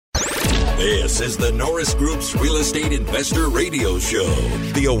This is the Norris Group's Real Estate Investor Radio Show,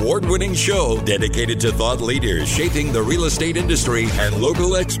 the award-winning show dedicated to thought leaders shaping the real estate industry and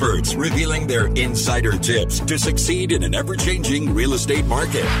local experts revealing their insider tips to succeed in an ever-changing real estate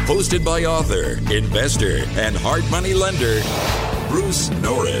market. Hosted by author, investor, and hard money lender, Bruce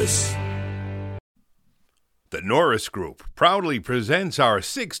Norris. The Norris Group proudly presents our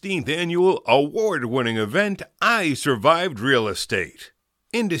 16th annual award-winning event, I Survived Real Estate.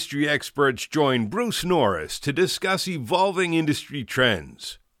 Industry experts join Bruce Norris to discuss evolving industry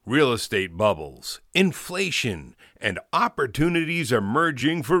trends, real estate bubbles, inflation, and opportunities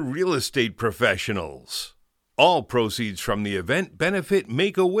emerging for real estate professionals. All proceeds from the event benefit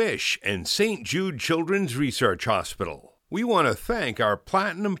Make-A-Wish and St. Jude Children's Research Hospital. We want to thank our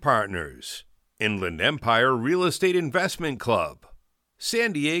platinum partners, Inland Empire Real Estate Investment Club,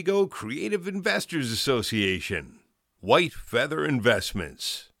 San Diego Creative Investors Association, White Feather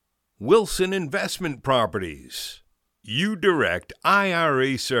Investments, Wilson Investment Properties, U-Direct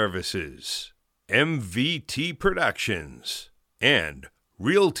IRA Services, MVT Productions, and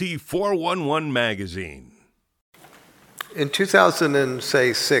Realty 411 Magazine. In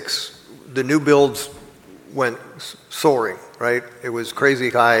 2006, the new builds went soaring, right? It was crazy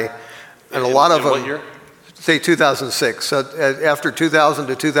high. And a lot of them, what year? say 2006. So after 2000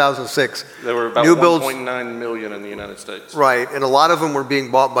 to 2006, there were about 1.9 million in the United States. Right, and a lot of them were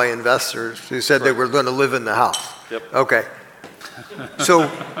being bought by investors who said they were going to live in the house. Yep. Okay. So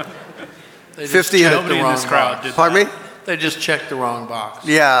 50 in the wrong box. Pardon me? They just checked the wrong box.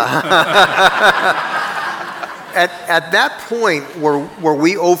 Yeah. At that point, were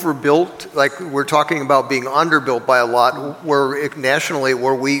we overbuilt? Like we're talking about being underbuilt by a lot. Nationally,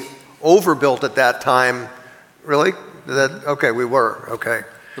 were we overbuilt at that time? Really? Okay, we were. Okay.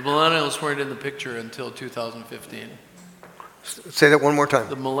 The millennials weren't in the picture until 2015. Say that one more time.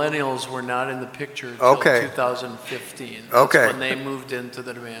 The millennials were not in the picture until 2015. That's when they moved into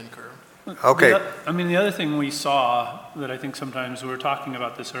the demand curve. Okay. The other thing we saw that I think sometimes we were talking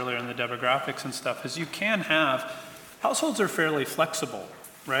about this earlier in the demographics and stuff is you can have, households are fairly flexible,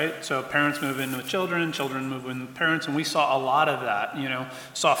 right? So parents move in with children, children move in with parents, and we saw a lot of that.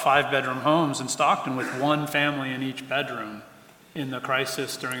 Saw 5-bedroom homes in Stockton with one family in each bedroom in the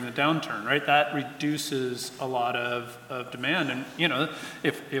crisis during the downturn, right? That reduces a lot of demand. And,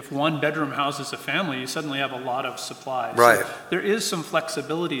 if one bedroom houses a family, you suddenly have a lot of supply. Right. So there is some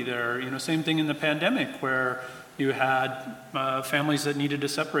flexibility there. Same thing in the pandemic where you had families that needed to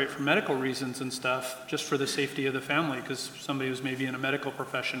separate for medical reasons and stuff just for the safety of the family because somebody who's maybe in a medical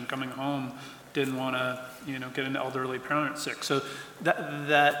profession coming home didn't want to, get an elderly parent sick. So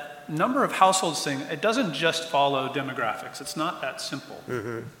that number of households thing, it doesn't just follow demographics. It's not that simple.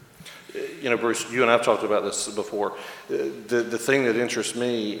 Mm-hmm. Bruce, you and I have talked about this before. The thing that interests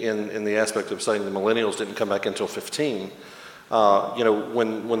me in the aspect of saying the millennials didn't come back until 15,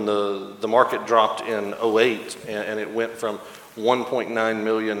 when the market dropped in 08 and it went from 1.9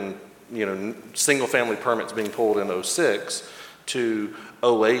 million, single family permits being pulled in 06 to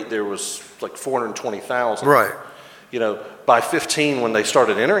 08, there was like 420,000. Right. By 15, when they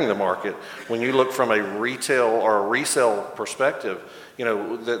started entering the market, when you look from a retail or a resale perspective,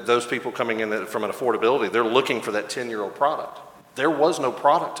 those people coming in from an affordability, they're looking for that 10-year-old product. There was no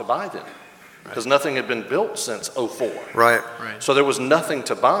product to buy then because nothing had been built since 04. Right. So there was nothing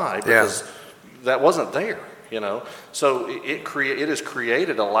to buy because that wasn't there, So it has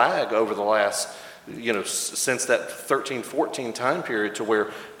created a lag over the last, since that 13, 14 time period to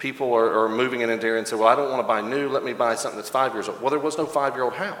where people are moving in there and say, well, I don't want to buy new, let me buy something that's 5 years old. Well, there was no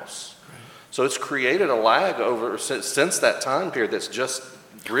 5-year-old house. So it's created a lag over since that time period that's just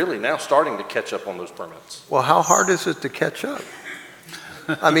really now starting to catch up on those permits. Well, how hard is it to catch up?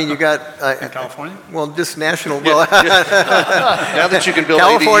 You got in California. Well, just national. Now that you can build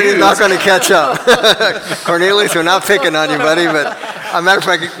California's ADUs. not going to catch up. Cornelius, we're not picking on you, buddy, but as a matter of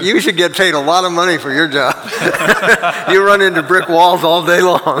fact, you should get paid a lot of money for your job. You run into brick walls all day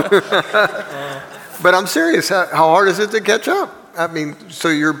long. But I'm serious. How hard is it to catch up? So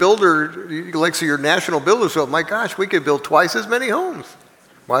your builder, so your national builder, so my gosh, we could build twice as many homes.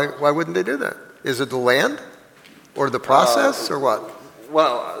 Why wouldn't they do that? Is it the land, or the process, or what?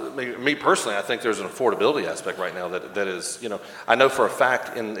 Well, me personally, I think there's an affordability aspect right now that is, I know for a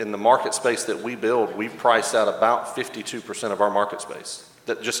fact in the market space that we build, we price out about 52% of our market space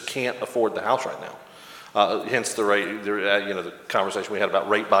that just can't afford the house right now. Hence the rate, the conversation we had about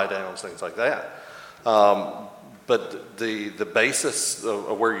rate buy downs, things like that. But the basis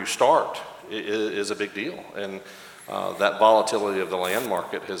of where you start is a big deal. And that volatility of the land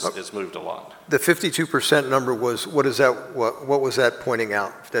market has moved a lot. The 52% number was, what was that pointing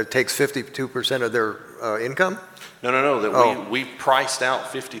out? That it takes 52% of their income? No, we priced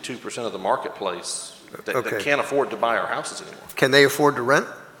out 52% of the marketplace that can't afford to buy our houses anymore. Can they afford to rent?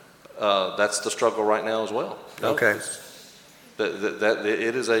 That's the struggle right now as well. Okay.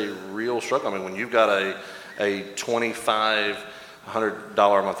 It is a real struggle. I mean, when you've got a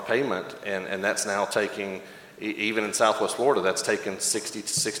 $2,500 a month payment, and that's now taking, even in Southwest Florida, that's taking 60 to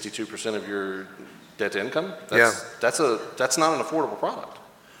 62% of your debt to income. That's not an affordable product.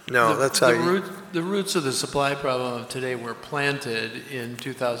 No, the roots of the supply problem of today were planted in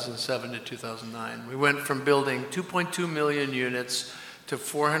 2007 to 2009. We went from building 2.2 million units to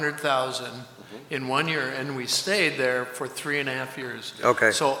 400,000 in 1 year, and we stayed there for 3.5 years.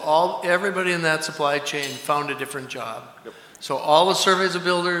 Okay. So everybody in that supply chain found a different job. Yep. So all the surveys of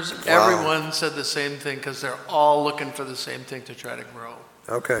builders, everyone said the same thing because they're all looking for the same thing to try to grow.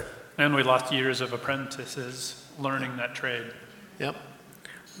 Okay. And we lost years of apprentices learning that trade. Yep.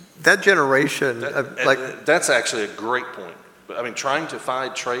 That generation, that's actually a great point. I mean, trying to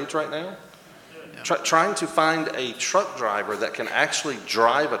find trades right now, trying to find a truck driver that can actually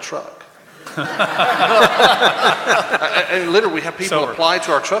drive a truck. And literally, we have people apply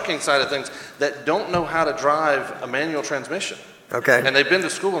to our trucking side of things that don't know how to drive a manual transmission. Okay. And they've been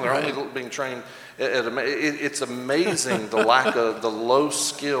to school and they're only being trained. It's amazing the low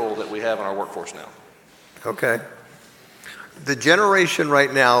skill that we have in our workforce now. Okay. The generation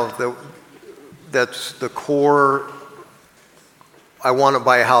right now that's the core, I want to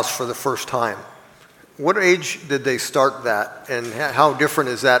buy a house for the first time. What age did they start that, and how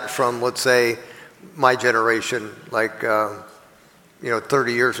different is that from, let's say, my generation, like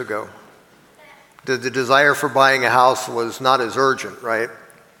 30 years ago? The desire for buying a house was not as urgent, right?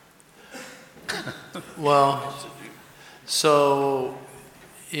 Well, so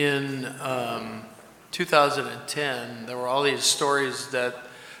in 2010, there were all these stories that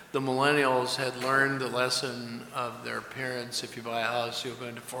the millennials had learned the lesson of their parents: if you buy a house, you'll go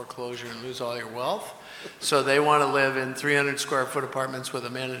into foreclosure and lose all your wealth. So they want to live in 300 square foot apartments with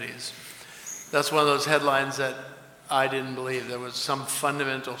amenities. That's one of those headlines that I didn't believe. There was some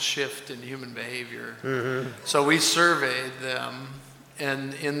fundamental shift in human behavior. Mm-hmm. So we surveyed them,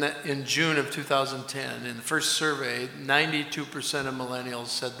 and in June of 2010, in the first survey, 92% of millennials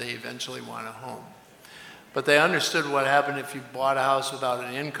said they eventually want a home. But they understood what happened if you bought a house without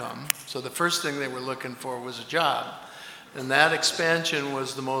an income. So the first thing they were looking for was a job. And that expansion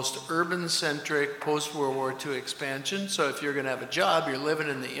was the most urban-centric post-World War II expansion. So if you're going to have a job, you're living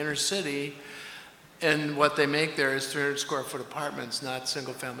in the inner city, and what they make there is 300 square foot apartments, not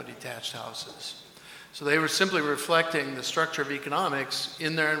single-family detached houses. So they were simply reflecting the structure of economics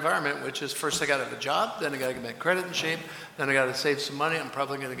in their environment, which is first I got to have a job, then I got to get my credit in shape, then I got to save some money. I'm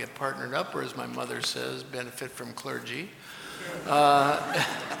probably going to get partnered up, or as my mother says, benefit from clergy.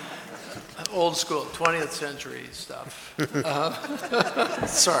 Old school, 20th century stuff.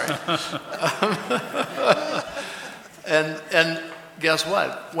 Sorry. And guess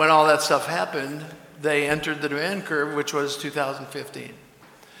what? When all that stuff happened, they entered the demand curve, which was 2015.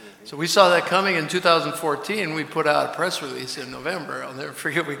 So we saw that coming in 2014. We put out a press release in November. I'll never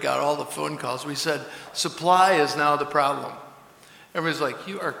forget, we got all the phone calls. We said, supply is now the problem. Everybody's like,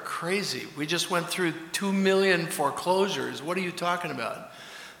 you are crazy. We just went through 2 million foreclosures. What are you talking about?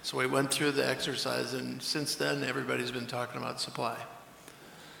 So we went through the exercise, and since then, everybody's been talking about supply.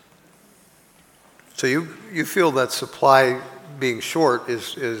 So you feel that supply being short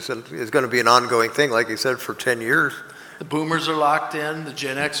is going to be an ongoing thing, like you said, for 10 years? The boomers are locked in. The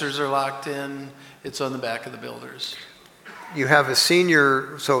Gen Xers are locked in. It's on the back of the builders. You have a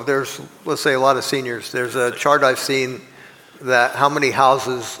senior, so there's, let's say, a lot of seniors. There's a chart I've seen that how many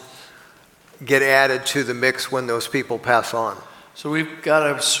houses get added to the mix when those people pass on. So we've got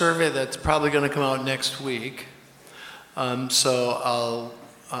a survey that's probably going to come out next week. So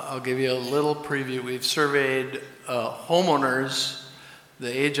I'll give you a little preview. We've surveyed homeowners the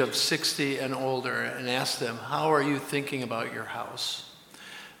age of 60 and older and asked them, how are you thinking about your house?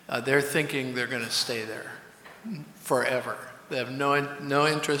 They're thinking they're going to stay there forever. They have no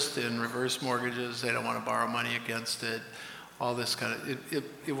interest in reverse mortgages. They don't want to borrow money against it. All this kind of,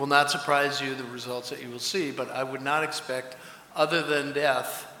 it will not surprise you, the results that you will see, but I would not expect, other than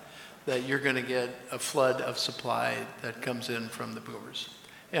death, that you're going to get a flood of supply that comes in from the boomers.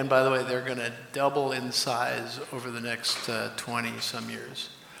 And by the way, they're going to double in size over the next 20-some years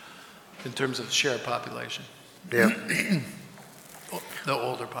in terms of share population. Yeah. The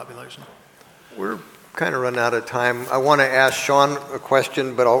older population. We're kind of run out of time. I want to ask Sean a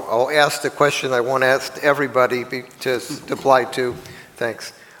question, but I'll ask the question I want to ask everybody to apply to.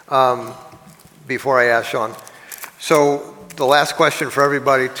 Thanks. Before I ask Sean. So the last question for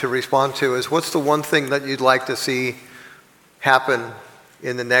everybody to respond to is, what's the one thing that you'd like to see happen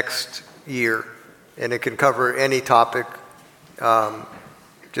in the next year? And it can cover any topic.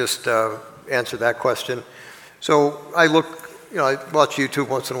 Just answer that question. So I watch YouTube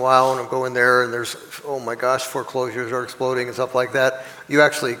once in a while, and I'll go in there, and there's, oh my gosh, foreclosures are exploding and stuff like that. You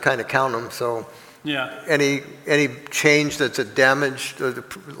actually kind of count them. So Yeah. any change that's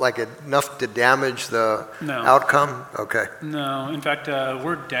like enough to damage the outcome? Okay. No, in fact,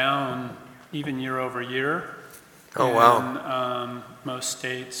 we're down even year over year. Oh, wow. In most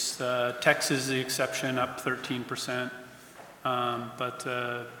states. Texas is the exception, up 13%. But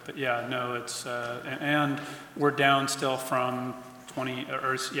yeah, no, it's, and we're down still from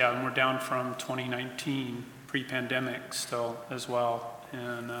and we're down from 2019, pre-pandemic still as well.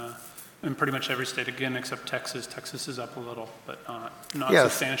 And in pretty much every state, again, except Texas. Texas is up a little, but not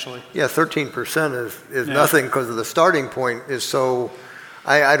substantially. Yeah, 13% is nothing, because the starting point is so.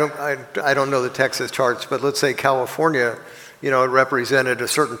 I don't know the Texas charts, but let's say California, it represented a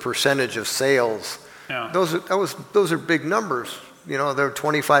certain percentage of sales. Yeah. Those are big numbers. They're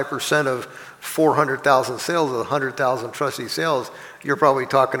 25% of 400,000 sales, 100,000 trustee sales. You're probably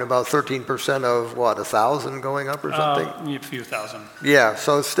talking about 13% of 1,000 going up or something? A few thousand. Yeah,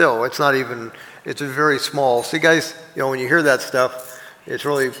 so still, it's not even, it's a very small. See, guys, when you hear that stuff, it's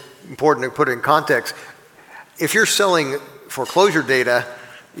really important to put it in context. If you're selling foreclosure data,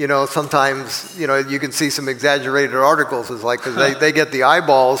 sometimes, you can see some exaggerated articles, it's like, because they get the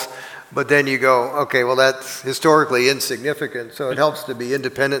eyeballs, but then you go, okay, well, that's historically insignificant, so it helps to be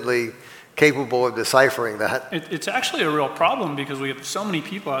independently capable of deciphering that. It's actually a real problem, because we have so many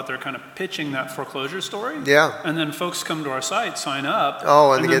people out there kind of pitching that foreclosure story. Yeah. And then folks come to our site, sign up,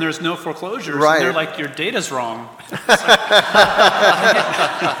 and then there's no foreclosures. Right. And they're like, your data's wrong. It's like,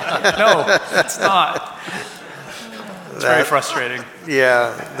 no, it's not. It's very frustrating.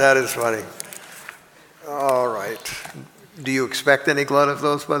 Yeah, that is funny. All right. Do you expect any glut of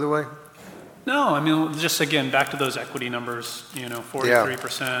those, by the way? No, I mean, just again, back to those equity numbers,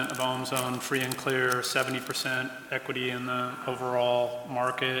 43% of homes owned free and clear, 70% equity in the overall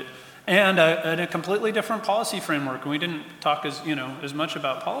market, and a completely different policy framework. And we didn't talk as much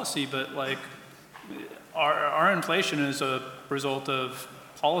about policy, but like our inflation is a result of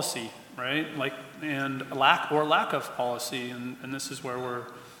policy, right? Like, and lack of policy, and this is where we're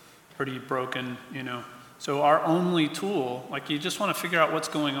pretty broken, So our only tool, like, you just want to figure out what's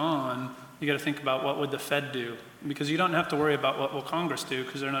going on. You got to think about what would the Fed do, because you don't have to worry about what will Congress do,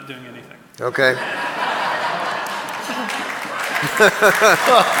 because they're not doing anything. Okay.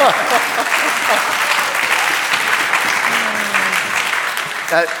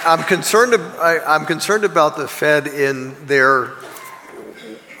 I'm concerned about the Fed in their.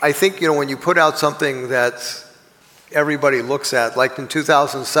 I think when you put out something that everybody looks at, like in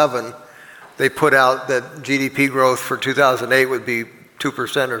 2007, they put out that GDP growth for 2008 would be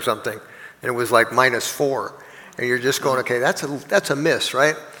 2% or something. And it was like -4, and you're just going, okay, that's a miss,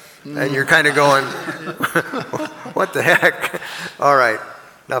 right? And you're kind of going, what the heck? All right,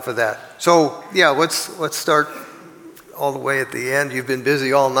 enough of that. So yeah, let's start all the way at the end. You've been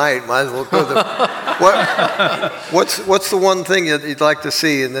busy all night. Might as well go to what's the one thing that you'd like to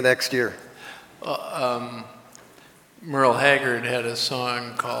see in the next year? Merle Haggard had a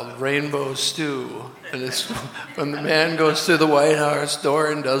song called Rainbow Stew, and it's when the man goes to the White House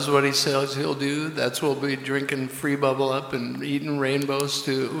door and does what he says he'll do, that's what we'll be drinking free bubble up and eating rainbow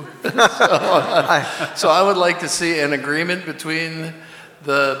stew. So I would like to see an agreement between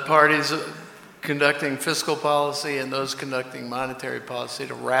the parties conducting fiscal policy and those conducting monetary policy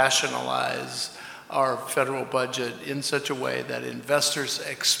to rationalize our federal budget in such a way that investors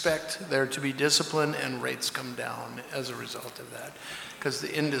expect there to be discipline and rates come down as a result of that, because the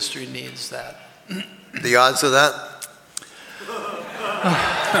industry needs that. The odds of that?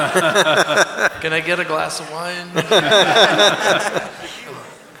 Can I get a glass of wine?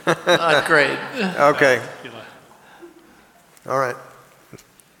 Not great. Okay. All right.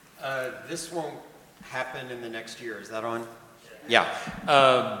 This won't happen in the next year. Is that on? Yeah.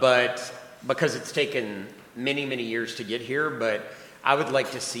 But because it's taken many, many years to get here, but I would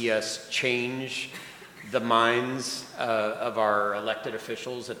like to see us change the minds of our elected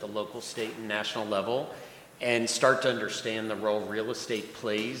officials at the local, state, and national level, and start to understand the role real estate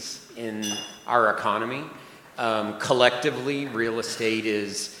plays in our economy. Collectively, real estate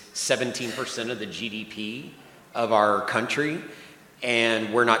is 17% of the GDP of our country,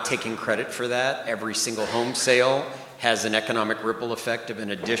 and we're not taking credit for that. Every single home sale has an economic ripple effect of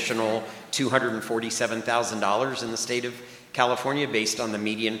an additional $247,000 in the state of California based on the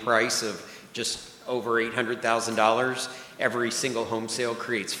median price of just over $800,000. Every single home sale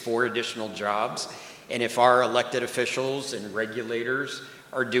creates 4 additional jobs. And if our elected officials and regulators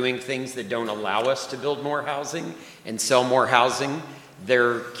are doing things that don't allow us to build more housing and sell more housing,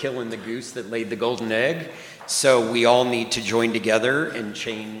 they're killing the goose that laid the golden egg. So we all need to join together and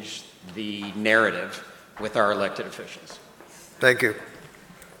change the narrative with our elected officials. Thank you.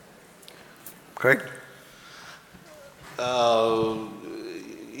 Craig?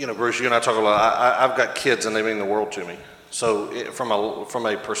 Bruce, you and I talk a lot. I've got kids and they mean the world to me. So from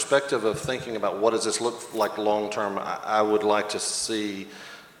a perspective of thinking about what does this look like long term, I would like to see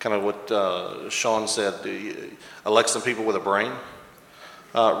kind of what Sean said, elect some people with a brain,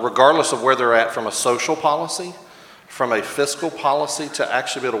 regardless of where they're at from a social policy, from a fiscal policy, to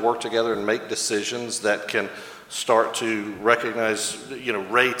actually be able to work together and make decisions that can start to recognize,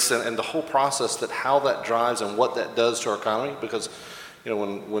 rates and the whole process, that how that drives and what that does to our economy. Because,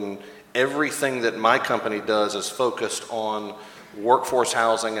 when everything that my company does is focused on workforce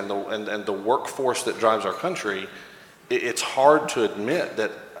housing and the workforce that drives our country, it's hard to admit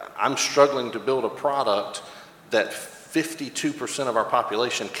that I'm struggling to build a product that 52% of our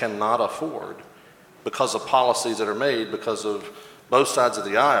population cannot afford because of policies that are made because of both sides of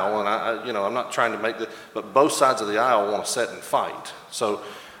the aisle. And I'm not trying to make but both sides of the aisle want to sit and fight. So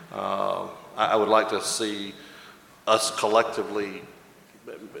I would like to see us collectively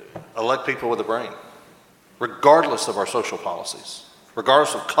elect people with a brain, regardless of our social policies,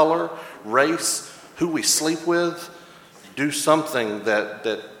 regardless of color, race, who we sleep with. Do something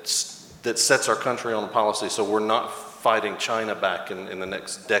that sets our country on a policy so we're not fighting China back in the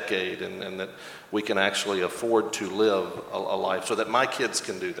next decade, and that we can actually afford to live a life so that my kids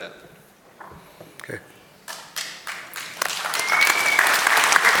can do that. Okay.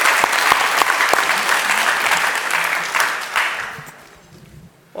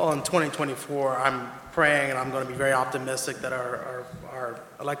 Well, in 2024, I'm praying and I'm going to be very optimistic that our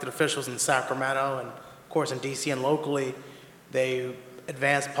elected officials in Sacramento and, of course, in DC and locally, they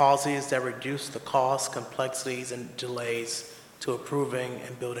advance policies that reduce the costs, complexities, and delays to approving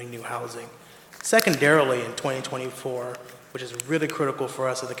and building new housing. Secondarily, in 2024, which is really critical for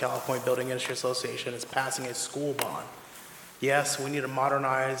us at the California Building Industry Association, is passing a school bond. Yes, we need to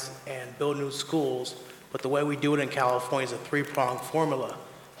modernize and build new schools, but the way we do it in California is a 3-pronged formula: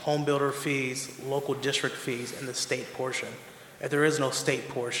 home builder fees, local district fees, and the state portion. If there is no state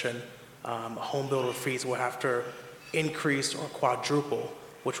portion, home builder fees will have to increase or quadruple,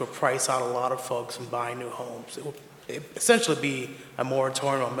 which will price out a lot of folks from buying new homes. It will essentially be a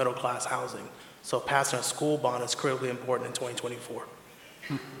moratorium on middle-class housing. So passing a school bond is critically important in 2024.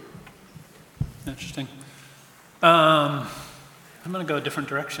 Interesting. I'm going to go a different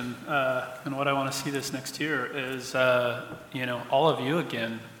direction. And what I want to see this next year is, all of you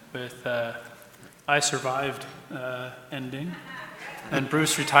again with I Survived ending and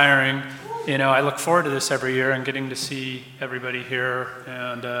Bruce retiring. I look forward to this every year and getting to see everybody here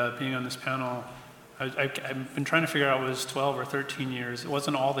and being on this panel. I've been trying to figure out, it was 12 or 13 years. It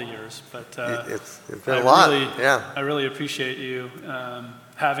wasn't all the years, but it's been a lot. I really appreciate you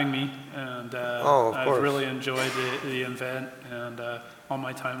having me, and I've really enjoyed the event and all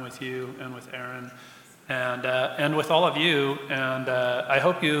my time with you and with Aaron and with all of you. And I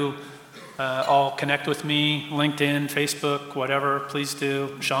hope you all connect with me, LinkedIn, Facebook, whatever. Please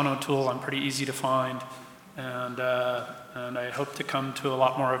do. Sean O'Toole, I'm pretty easy to find, and I hope to come to a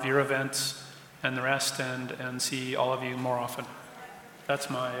lot more of your events and the rest, and see all of you more often.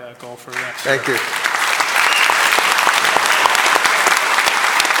 That's my goal for next year. Thank you.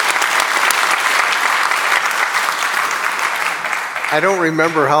 I don't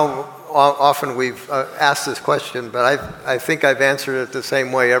remember how often we've asked this question, but I think I've answered it the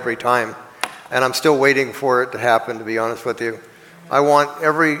same way every time, and I'm still waiting for it to happen, to be honest with you. I want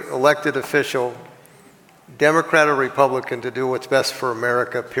every elected official, Democrat or Republican, to do what's best for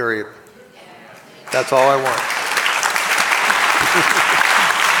America, period. That's all I want.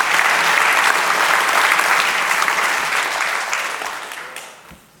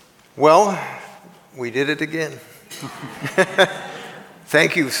 Well, we did it again.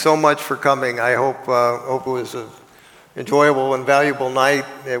 Thank you so much for coming. I hope it was an enjoyable and valuable night.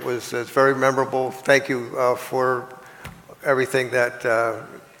 It's very memorable. Thank you for everything that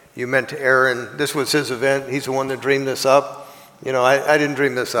you meant to Aaron. This was his event. He's the one that dreamed this up. I didn't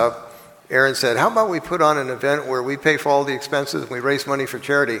dream this up. Aaron said, how about we put on an event where we pay for all the expenses and we raise money for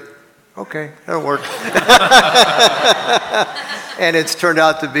charity? Okay, that'll work. And it's turned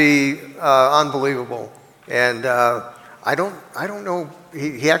out to be unbelievable. And I don't know,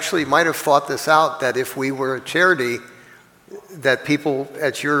 he actually might have thought this out, that if we were a charity, that people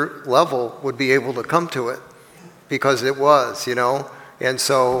at your level would be able to come to it, because it was, And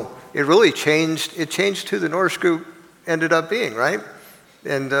so it really changed who the Norris Group ended up being, right?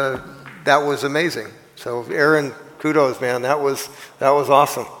 And that was amazing. So Aaron, kudos, man. That was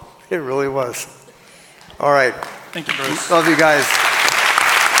awesome. It really was. All right. Thank you, Bruce. Love you guys.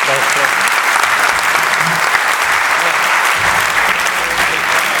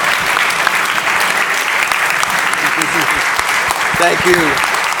 Thank you.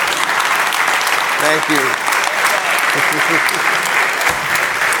 Thank you.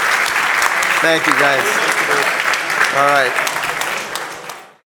 Thank you, guys. All right.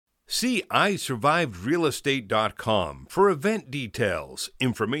 See iSurvivedRealEstate.com for event details,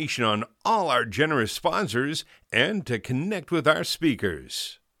 information on all our generous sponsors, and to connect with our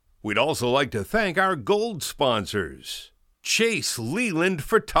speakers. We'd also like to thank our gold sponsors: Chase Leland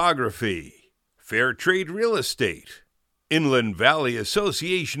Photography, Fairtrade Real Estate, Inland Valley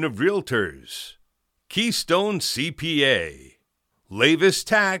Association of Realtors, Keystone CPA, Lavis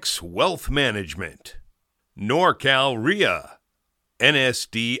Tax Wealth Management, NorCal RIA,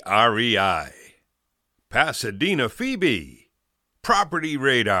 NSD REI, Pasadena Phoebe, Property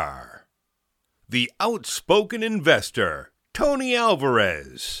Radar, The Outspoken Investor, Tony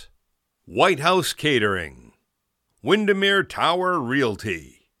Alvarez, White House Catering, Windermere Tower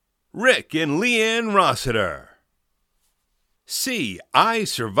Realty, Rick and Leanne Rossiter. See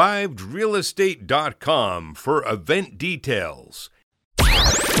iSurvivedRealEstate.com for event details.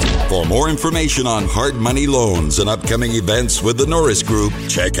 For more information on hard money loans and upcoming events with the Norris Group,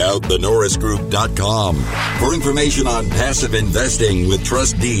 check out thenorrisgroup.com. For information on passive investing with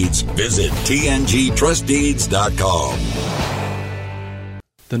trust deeds, visit tngtrustdeeds.com.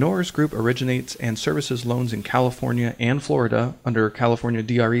 The Norris Group originates and services loans in California and Florida under California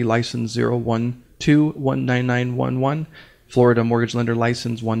DRE License 012-19911, Florida Mortgage Lender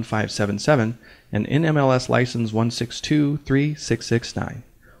License 1577, and NMLS License 1623669.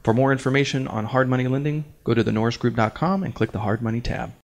 For more information on hard money lending, go to thenorrisgroup.com and click the Hard Money tab.